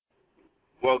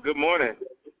Well, good morning.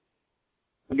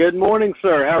 Good morning,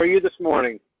 sir. How are you this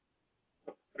morning?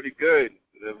 Pretty good.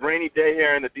 It's a rainy day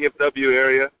here in the DFW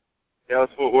area,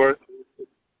 Dallas-Fort Worth.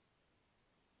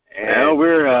 Well,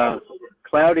 we're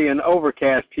cloudy and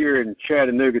overcast here in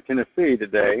Chattanooga, Tennessee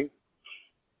today.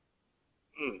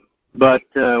 But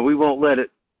we won't let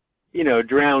it,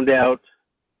 drown out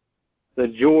the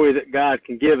joy that God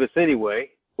can give us anyway.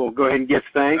 We'll go ahead and give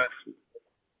thanks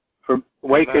for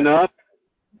waking up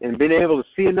and being able to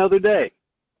see another day.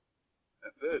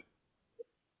 That's it.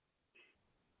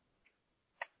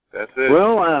 That's it.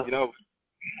 Well,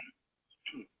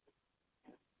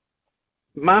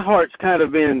 my heart's kind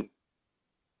of been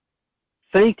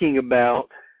thinking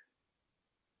about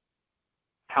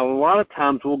how a lot of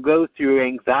times we'll go through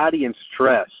anxiety and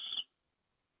stress.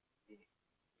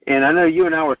 And I know you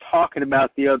and I were talking about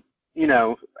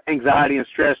anxiety and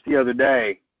stress the other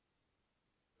day.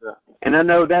 Yeah. And I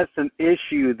know that's an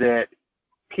issue that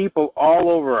people all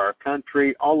over our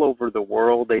country, all over the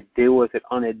world, they deal with it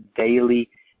on a daily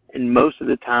and most of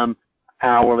the time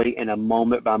hourly and a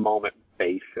moment-by-moment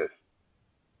basis.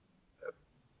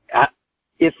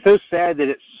 It's so sad that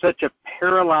it's such a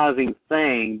paralyzing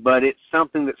thing, but it's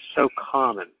something that's so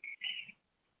common.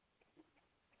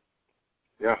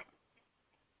 Yeah.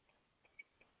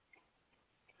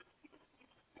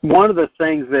 One of the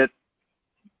things that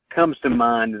comes to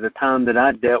mind is a time that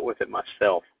I dealt with it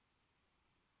myself.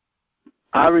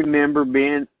 I remember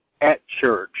being at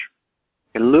church,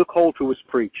 and Luke Holter was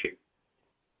preaching.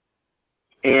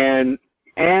 And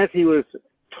as he was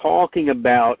talking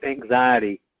about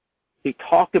anxiety, he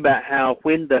talked about how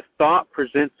when the thought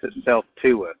presents itself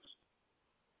to us,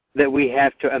 that we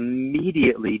have to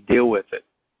immediately deal with it.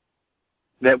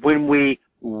 That when we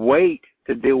wait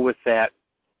to deal with that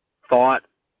thought,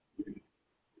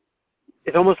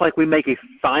 it's almost like we make a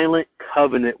silent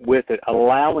covenant with it,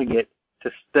 allowing it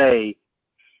to stay.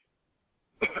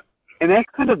 And that's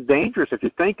kind of dangerous if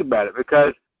you think about it,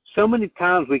 because so many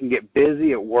times we can get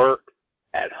busy at work,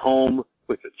 at home,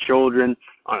 with the children,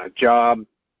 on a job,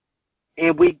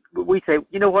 and we say,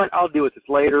 you know what, I'll deal with this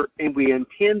later, and we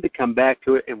intend to come back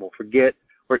to it and we'll forget,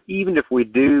 or even if we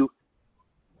do,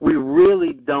 we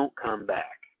really don't come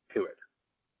back to it.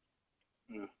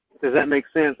 Does that make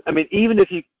sense? I mean, even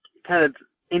if you kind of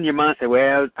in your mind say,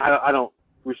 well, I don't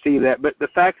receive that, but the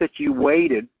fact that you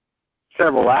waited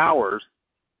several hours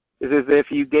is as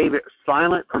if you gave it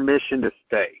silent permission to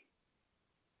stay.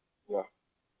 Yeah.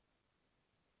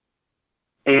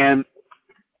 And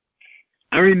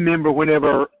I remember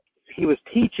whenever he was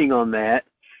teaching on that,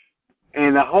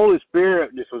 and the Holy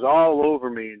Spirit just was all over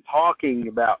me and talking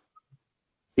about,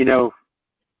 well,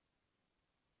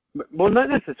 not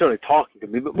necessarily talking to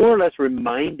me, but more or less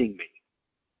reminding me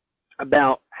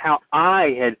about how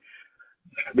I had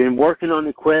been working on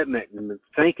equipment and been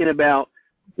thinking about,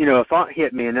 a thought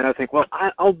hit me, and then I think, well,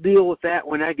 I'll deal with that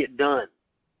when I get done.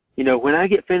 When I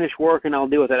get finished working, I'll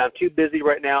deal with it. I'm too busy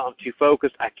right now. I'm too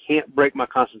focused. I can't break my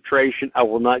concentration. I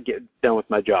will not get done with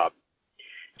my job.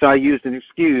 So I used an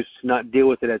excuse to not deal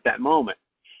with it at that moment.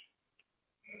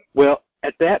 Well,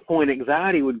 at that point,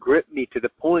 anxiety would grip me to the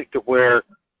point to where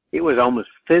it was almost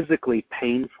physically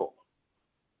painful.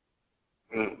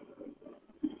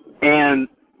 And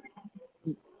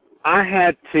I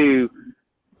had to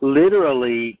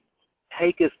literally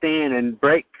take a stand and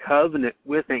break covenant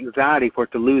with anxiety for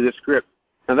it to lose its grip.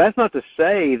 Now, that's not to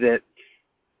say that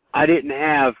I didn't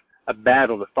have a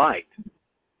battle to fight.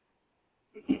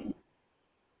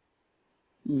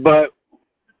 But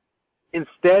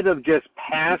instead of just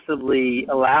passively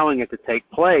allowing it to take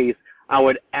place, I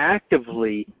would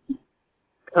actively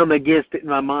come against it in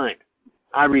my mind.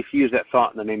 I refuse that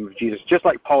thought in the name of Jesus. Just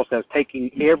like Paul says,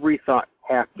 taking every thought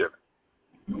captive.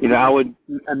 I would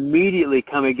immediately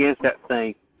come against that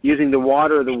thing using the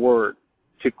water of the Word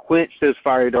to quench those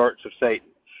fiery darts of Satan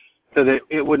so that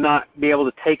it would not be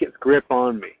able to take its grip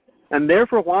on me. And there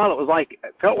for a while, it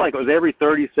felt like it was every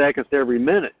 30 seconds to every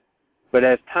minute. But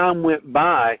as time went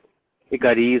by, it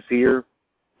got easier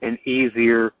and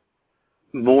easier,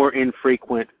 more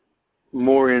infrequent.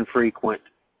 And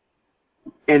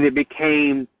it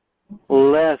became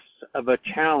less of a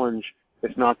challenge.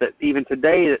 It's not that even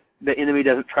today the enemy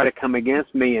doesn't try to come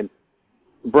against me and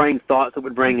bring thoughts that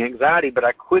would bring anxiety, but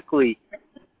I quickly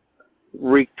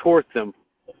retort them,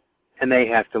 and they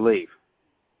have to leave.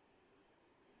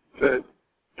 Good.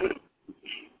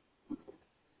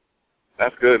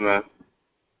 That's good, man.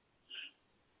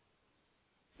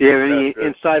 Do you have any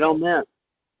insight on that?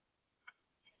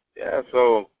 Yeah,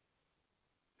 so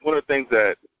one of the things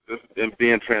that, just in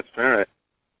being transparent,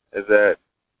 is that,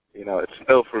 it's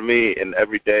still for me an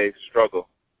everyday struggle.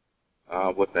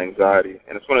 with anxiety.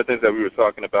 And it's one of the things that we were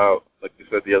talking about, like you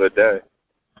said the other day.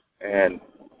 And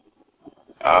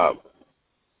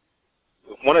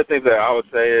one of the things that I would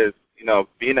say is,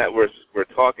 being that we're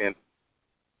talking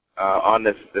on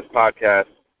this podcast,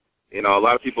 a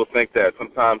lot of people think that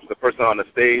sometimes the person on the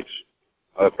stage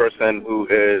or the person who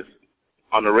is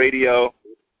on the radio,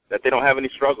 that they don't have any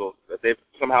struggles, that they've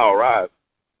somehow arrived,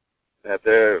 that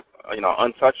they're,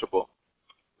 untouchable.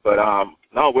 But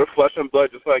no, we're flesh and blood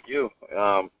just like you,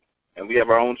 and we have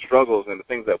our own struggles and the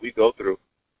things that we go through.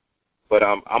 But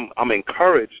I'm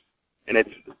encouraged, and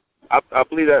I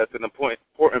believe that it's an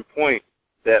important point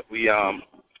that we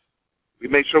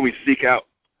make sure we seek out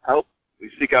help.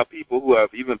 We seek out people who have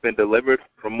even been delivered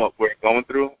from what we're going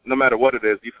through, no matter what it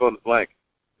is. You fill in the blank.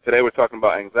 Today we're talking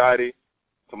about anxiety.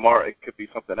 Tomorrow it could be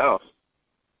something else.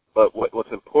 But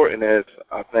what's important is,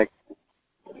 I think,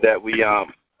 that we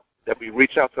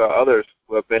reach out to others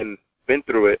who have been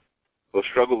through it, who have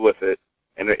struggled with it,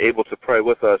 and they're able to pray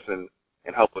with us and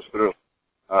help us through.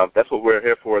 That's what we're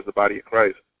here for as the body of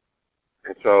Christ.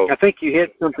 And so I think you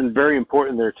hit something very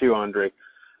important there too, Andre.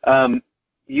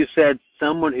 You said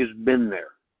someone who's been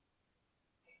there.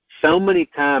 So many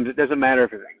times, it doesn't matter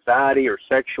if it's anxiety or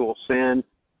sexual sin,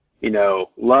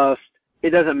 lust. It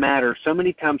doesn't matter. So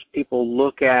many times people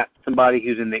look at somebody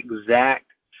who's in the exact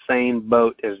same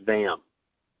boat as them.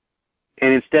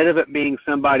 And instead of it being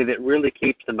somebody that really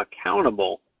keeps them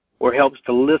accountable or helps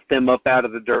to lift them up out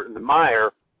of the dirt and the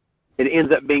mire, it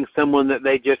ends up being someone that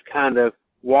they just kind of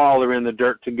waller in the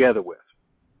dirt together with.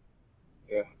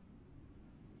 Yeah.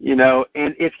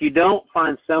 And if you don't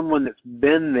find someone that's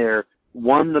been there,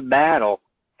 won the battle,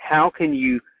 how can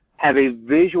you have a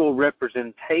visual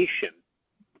representation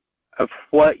of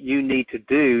what you need to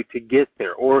do to get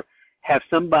there, or have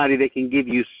somebody that can give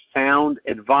you sound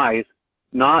advice,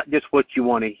 not just what you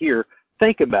want to hear?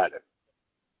 Think about it.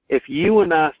 If you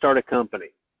and I start a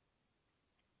company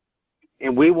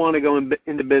and we want to go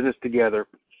into business together,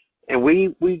 and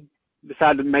we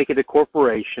decide to make it a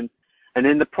corporation, and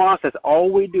in the process,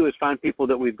 all we do is find people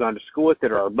that we've gone to school with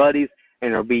that are our buddies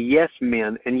and are be yes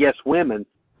men and yes women,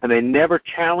 and they never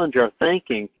challenge our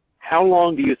thinking, how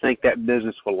long do you think that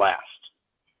business will last?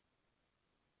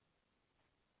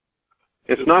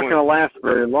 It's not going to last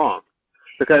very long,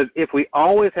 because if we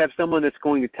always have someone that's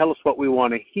going to tell us what we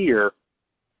want to hear,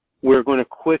 we're going to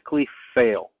quickly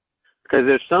fail. Because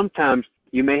there's sometimes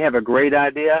you may have a great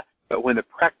idea, but when the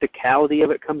practicality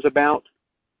of it comes about,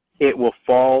 it will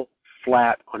fall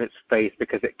flat on its face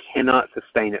because it cannot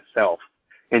sustain itself.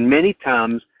 And many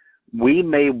times we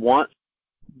may want,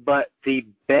 but the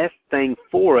best thing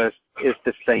for us is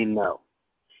to say no.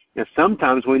 And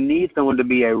sometimes we need someone to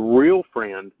be a real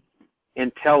friend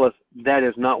and tell us that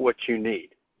is not what you need.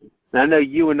 And I know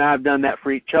you and I have done that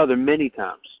for each other many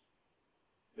times.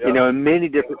 Yeah. In many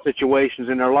different situations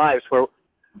in our lives where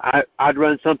I'd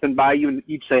run something by you and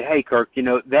you'd say, hey, Kirk,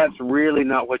 that's really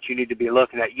not what you need to be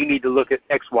looking at. You need to look at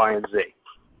X, Y, and Z.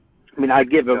 I mean, I'd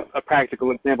give a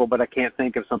practical example, but I can't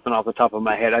think of something off the top of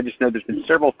my head. I just know there's been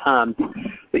several times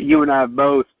that you and I have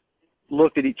both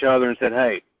looked at each other and said,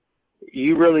 hey,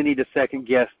 you really need to second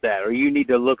guess that, or you need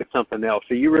to look at something else,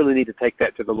 or you really need to take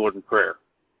that to the Lord in prayer.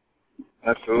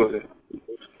 Absolutely.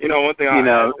 One thing I'll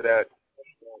add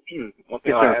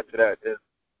to that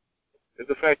is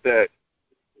the fact that,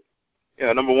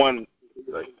 number one,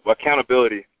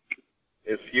 accountability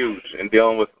is huge in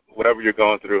dealing with whatever you're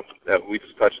going through that we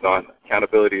just touched on.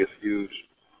 Accountability is huge.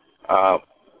 And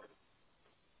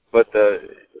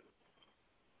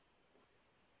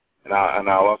I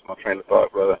lost my train of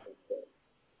thought, brother.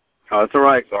 Oh, that's all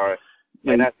right. Sorry.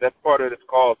 And that's part of this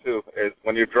call, too, is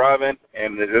when you're driving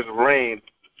and there's rain,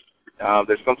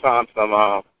 there's sometimes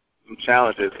some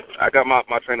challenges. I got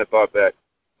my train of thought back.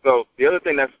 So the other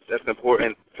thing that's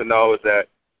important to know is that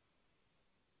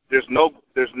there's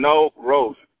no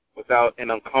growth without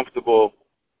an uncomfortable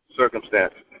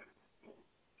circumstance.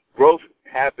 Growth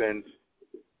happens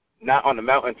not on the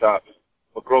mountaintops,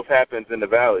 but growth happens in the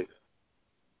valleys.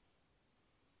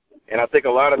 And I think a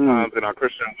lot of times in our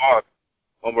Christian walk,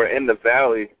 when we're in the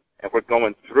valley and we're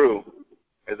going through,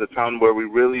 is a time where we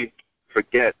really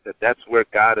forget that that's where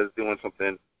God is doing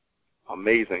something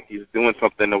amazing. He's doing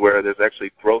something to where there's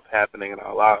actually growth happening in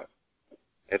our lives.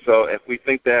 And so if we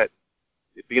think that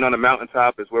being on the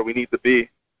mountaintop is where we need to be,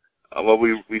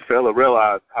 we fail to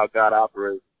realize how God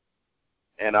operates.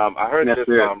 And I heard this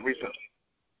recently.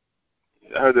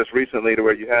 I heard this recently to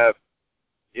where you have,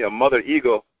 Mother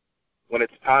Eagle, when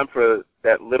it's time for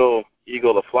that little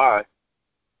eagle to fly,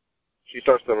 she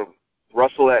starts to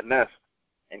rustle that nest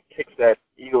and kicks that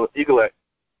eaglet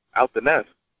out the nest.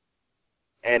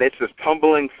 And it's this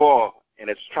tumbling fall, and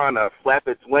it's trying to flap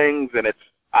its wings, and it's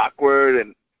awkward,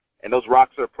 and those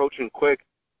rocks are approaching quick.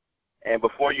 And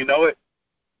before you know it,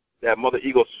 that mother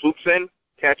eagle swoops in,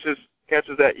 catches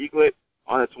that eaglet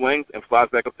on its wings, and flies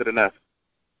back up to the nest.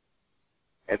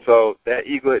 And so that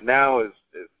eaglet now is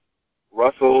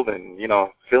rustled and,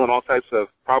 feeling all types of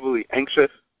probably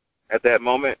anxious at that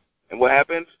moment. And what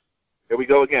happens? Here we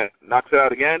go again. Knocks it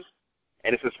out again.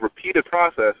 And it's this repeated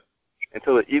process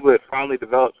until the eaglet finally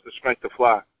develops the strength to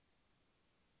fly.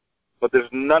 But there's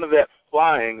none of that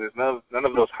flying, there's none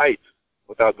of those heights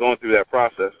without going through that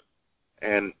process.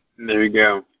 And there you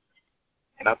go.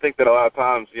 And I think that a lot of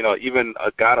times, even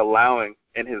a God allowing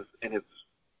in his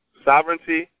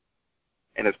sovereignty,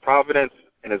 in his providence,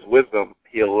 and his wisdom,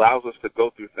 he allows us to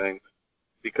go through things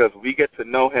because we get to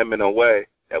know him in a way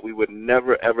that we would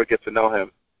never, ever get to know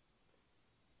him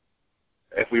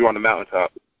if we were on the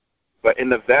mountaintop. But in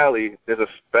the valley, there's a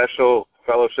special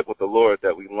fellowship with the Lord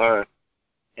that we learn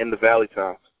in the valley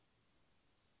times.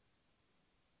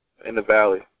 In the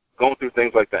valley, going through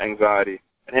things like the anxiety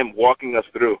and him walking us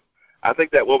through. I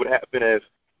think that what would happen is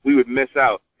we would miss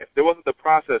out. If there wasn't the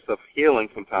process of healing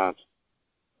sometimes,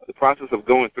 the process of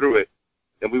going through it,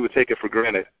 then we would take it for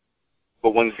granted.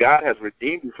 But when God has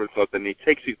redeemed you from something, he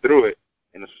takes you through it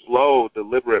in a slow,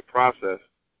 deliberate process,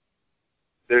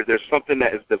 there's something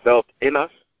that is developed in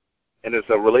us, and it's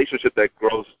a relationship that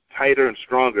grows tighter and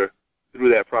stronger through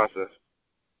that process.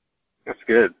 That's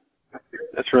good.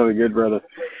 That's really good, brother.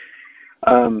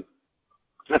 I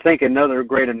think another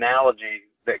great analogy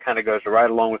that kind of goes right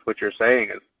along with what you're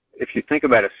saying is if you think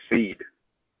about a seed,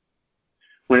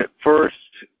 when it first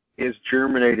is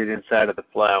germinated inside of the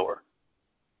flower,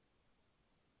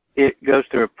 it goes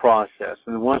through a process,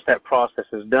 and once that process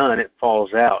is done, it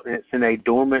falls out, and it's in a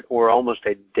dormant or almost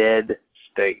a dead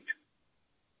state.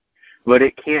 But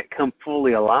it can't come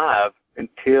fully alive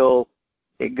until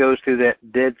it goes through that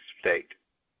dead state.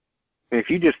 And if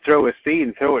you just throw a seed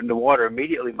and throw it into water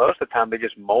immediately, most of the time they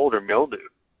just mold or mildew.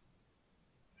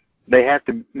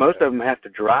 Most of them have to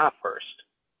dry first.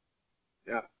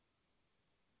 Yeah.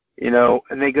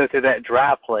 And they go through that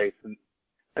dry place, and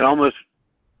it almost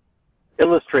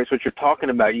illustrates what you're talking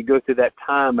about. You go through that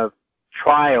time of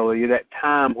trial, or that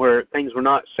time where things were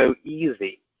not so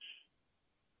easy.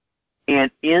 And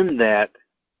in that,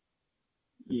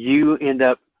 you end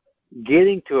up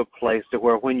getting to a place to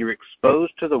where when you're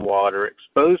exposed to the water,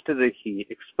 exposed to the heat,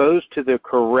 exposed to the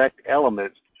correct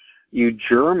elements, you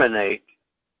germinate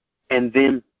and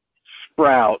then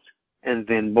sprout and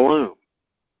then bloom.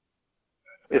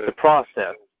 It's a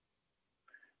process.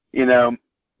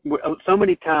 So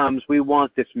many times we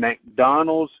want this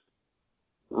McDonald's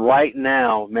right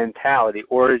now mentality,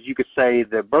 or as you could say,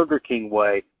 the Burger King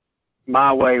way,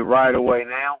 my way, right away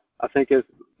now, I think is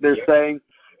they're saying.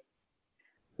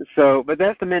 So, but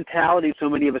that's the mentality so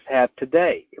many of us have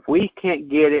today. If we can't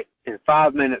get it in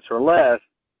 5 minutes or less,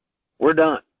 we're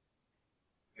done.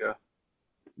 Yeah.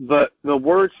 But the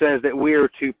word says that we are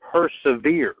to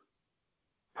persevere.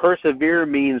 Persevere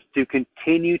means to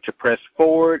continue to press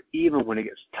forward even when it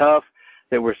gets tough,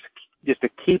 that we're just to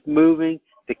keep moving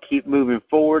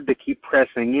forward, to keep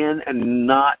pressing in and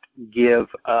not give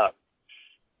up.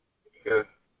 Good.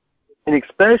 And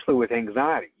especially with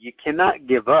anxiety, you cannot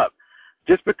give up.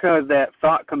 Just because that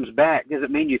thought comes back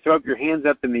doesn't mean you throw up your hands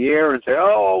up in the air and say,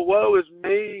 oh, woe is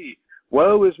me.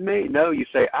 Woe is me. No, you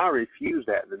say, I refuse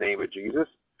that in the name of Jesus.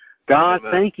 God,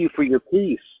 Amen. Thank you for your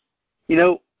peace.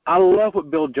 I love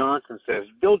what Bill Johnson says.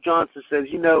 Bill Johnson says,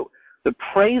 the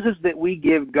praises that we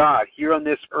give God here on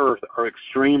this earth are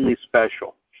extremely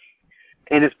special.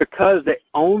 And it's because that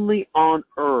only on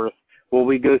earth will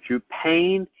we go through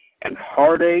pain and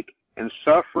heartache and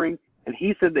suffering. And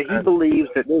he said that he believes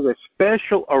that there's a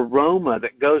special aroma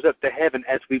that goes up to heaven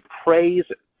as we praise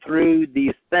through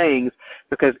these things,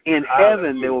 because in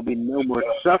heaven there will be no more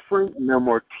suffering, no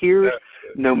more tears,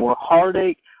 no more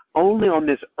heartache. Only on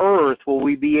this earth will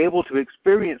we be able to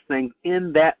experience things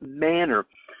in that manner.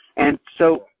 And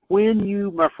so when you,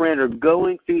 my friend, are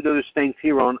going through those things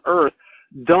here on earth,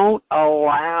 don't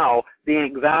allow the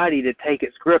anxiety to take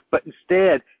its grip, but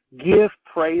instead give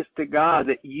praise to God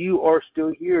that you are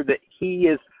still here, that he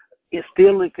is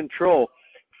still in control.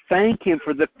 Thank him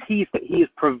for the peace that he is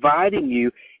providing you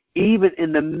even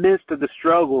in the midst of the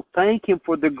struggle. Thank him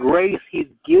for the grace he's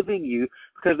giving you,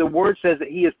 because the word says that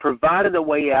he has provided a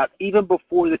way out even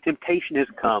before the temptation has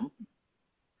come.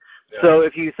 Yeah. So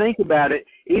if you think about it,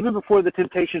 even before the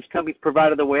temptations come, he's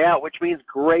provided a way out, which means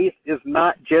grace is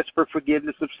not just for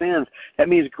forgiveness of sins. That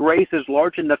means grace is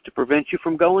large enough to prevent you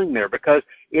from going there, because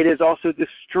it is also the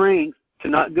strength to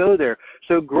not go there.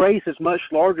 So grace is much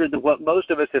larger than what most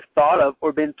of us have thought of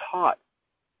or been taught.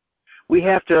 We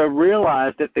have to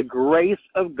realize that the grace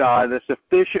of God is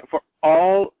sufficient for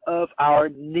all of our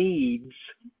needs,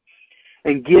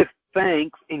 and give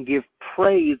thanks and give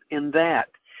praise in that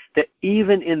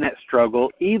even in that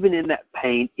struggle, even in that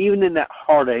pain, even in that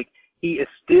heartache, He is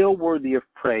still worthy of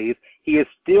praise. He is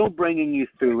still bringing you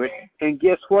through it. And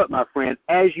guess what, my friend?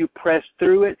 As you press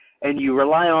through it and you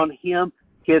rely on Him,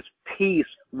 His peace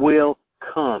will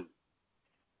come.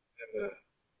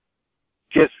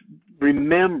 Just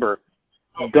remember,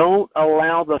 don't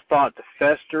allow the thought to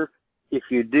fester. If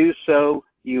you do so,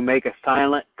 you make a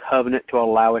silent covenant to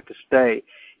allow it to stay.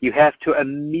 You have to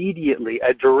immediately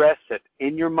address it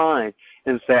in your mind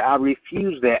and say, I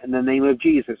refuse that in the name of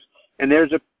Jesus. And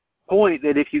there's a point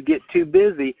that if you get too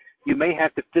busy, you may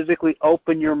have to physically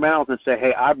open your mouth and say,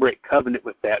 hey, I break covenant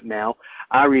with that now.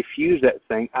 I refuse that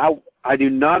thing. I do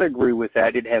not agree with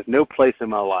that. It has no place in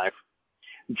my life.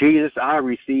 Jesus, I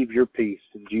receive your peace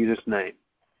in Jesus' name.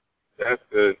 That's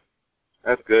good.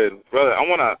 That's good. Brother, I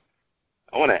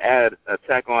want to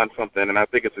tack on something, and I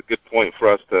think it's a good point for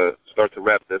us to start to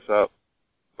wrap this up.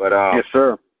 But yes,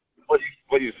 sir.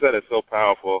 What you said is so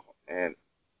powerful, and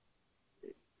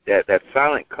that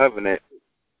silent covenant,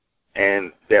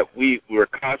 and that we're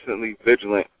constantly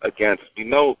vigilant against. We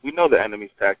know the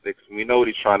enemy's tactics, and we know what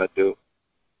he's trying to do.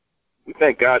 We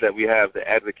thank God that we have the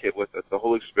advocate with us, the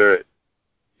Holy Spirit.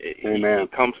 Amen. He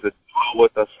comes to dwell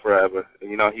with us forever.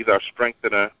 And, he's our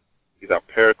strengthener. He's our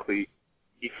paraclete.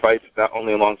 He fights not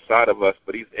only alongside of us,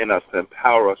 but he's in us to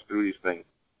empower us through these things.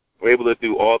 We're able to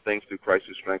do all things through Christ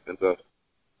who strengthens us.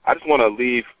 I just want to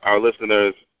leave our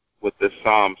listeners with this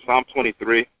Psalm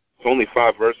 23. It's only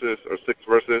 5 verses or 6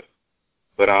 verses,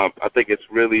 but I think it's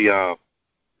really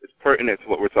it's pertinent to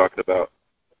what we're talking about.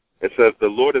 It says, the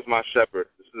Lord is my shepherd.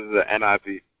 This is the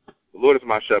NIV. The Lord is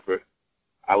my shepherd.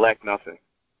 I lack nothing.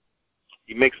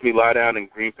 He makes me lie down in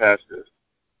green pastures.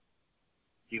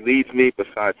 He leads me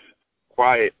beside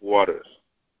quiet waters.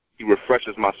 He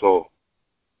refreshes my soul.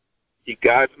 He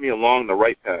guides me along the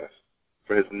right path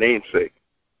for his name's sake.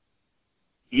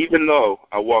 Even though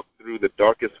I walk through the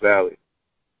darkest valley,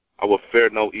 I will fear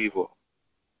no evil,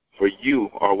 for you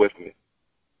are with me.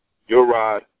 Your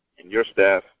rod and your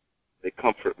staff, they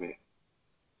comfort me.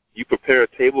 You prepare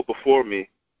a table before me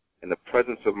in the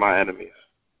presence of my enemies.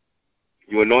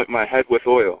 You anoint my head with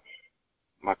oil.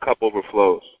 My cup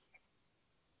overflows.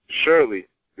 Surely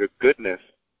your goodness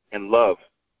and love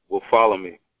will follow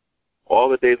me all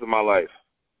the days of my life,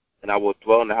 and I will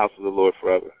dwell in the house of the Lord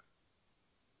forever.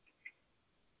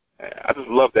 I just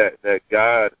love that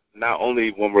God, not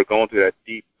only when we're going through that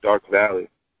deep, dark valley,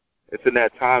 it's in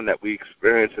that time that we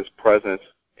experience his presence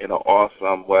in an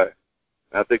awesome way.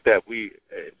 And I think that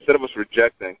instead of us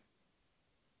rejecting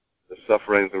the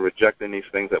sufferings and rejecting these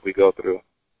things that we go through,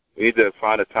 we need to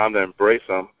find a time to embrace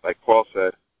them, like Paul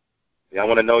said. I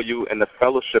want to know you in the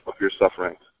fellowship of your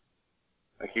sufferings.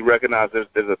 Like he recognized there's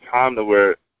a time to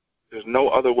where there's no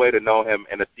other way to know him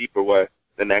in a deeper way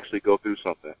than to actually go through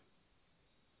something.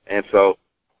 And so,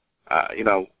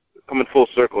 coming full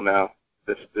circle now,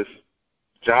 this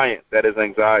giant that is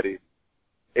anxiety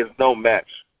is no match.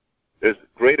 There's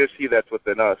greater is he that's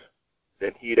within us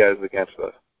than he that is against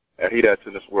us, and he that's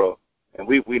in this world. And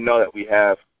we know that we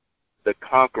have the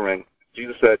conquering.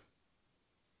 Jesus said,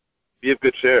 be of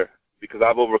good cheer, because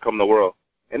I've overcome the world.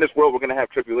 In this world, we're going to have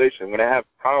tribulation. We're going to have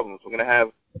problems. We're going to have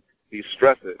these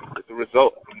stresses. It's a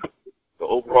result of the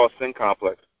overall sin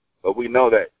complex. But we know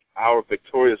that our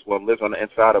victorious one lives on the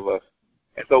inside of us.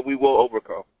 And so we will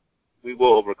overcome. We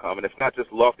will overcome. And it's not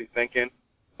just lofty thinking,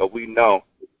 but we know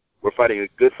we're fighting a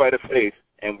good fight of faith,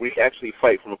 and we actually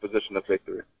fight from a position of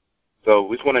victory. So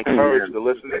we just want to encourage the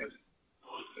listeners.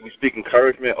 We speak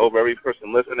encouragement over every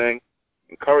person listening,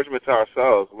 encouragement to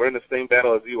ourselves. We're in the same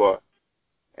battle as you are.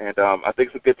 And I think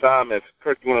it's a good time if,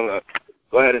 Kirk, you want to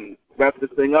go ahead and wrap this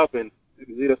thing up and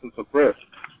lead us in some prayer.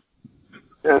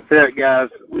 That's it, guys.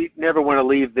 We never want to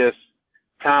leave this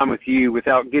time with you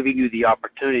without giving you the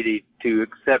opportunity to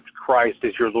accept Christ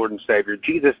as your Lord and Savior.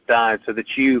 Jesus died so that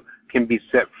you can be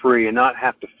set free and not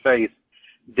have to face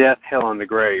death, hell, and the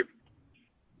grave.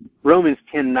 Romans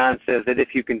 10:9 says that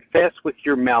if you confess with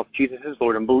your mouth Jesus is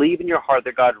Lord and believe in your heart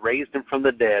that God raised him from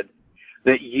the dead,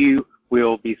 that you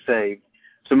will be saved.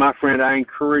 So, my friend, I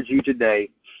encourage you today,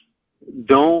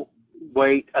 don't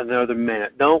wait another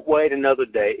minute. Don't wait another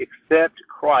day. Accept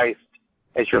Christ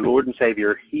as your Lord and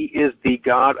Savior. He is the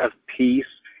God of peace.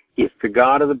 He is the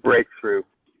God of the breakthrough.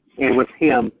 And with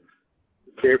him,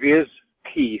 there is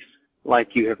peace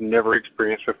like you have never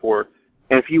experienced before.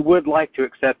 And if you would like to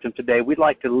accept him today, we'd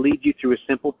like to lead you through a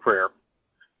simple prayer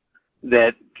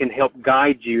that can help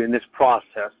guide you in this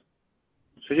process.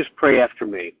 So just pray after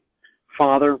me.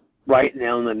 Father, right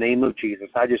now in the name of Jesus.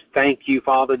 I just thank you,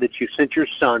 Father, that you sent your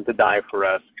Son to die for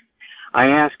us. I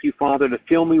ask you, Father, to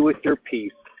fill me with your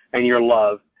peace and your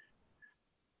love.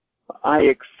 I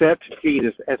accept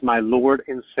Jesus as my Lord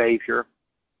and Savior,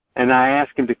 and I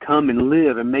ask him to come and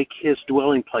live and make his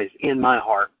dwelling place in my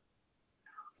heart.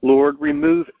 Lord,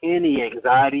 remove any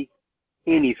anxiety,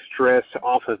 any stress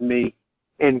off of me,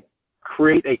 and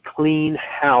create a clean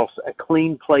house, a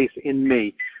clean place in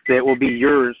me that will be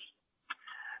yours.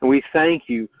 And we thank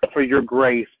you for your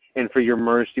grace and for your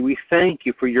mercy. We thank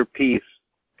you for your peace.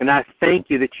 And I thank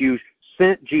you that you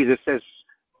sent Jesus as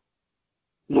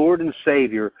Lord and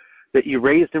Savior, that you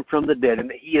raised him from the dead, and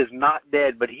that he is not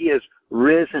dead, but he is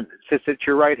risen, sits at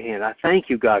your right hand. I thank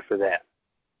you, God, for that.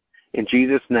 In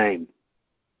Jesus' name.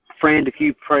 Friend, if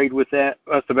you prayed with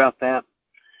us about that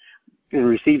and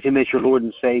received him as your Lord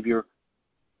and Savior,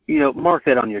 mark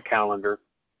that on your calendar.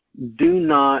 Do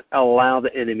not allow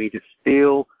the enemy to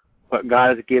steal what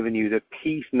God has given you, the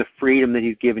peace and the freedom that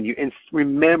he's given you. And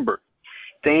remember,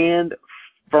 stand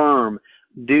firm.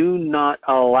 Do not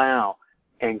allow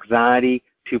anxiety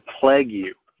to plague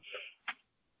you.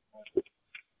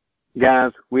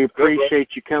 Guys, we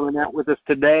appreciate you coming out with us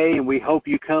today, and we hope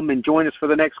you come and join us for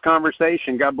the next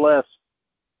conversation. God bless.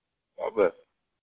 God bless.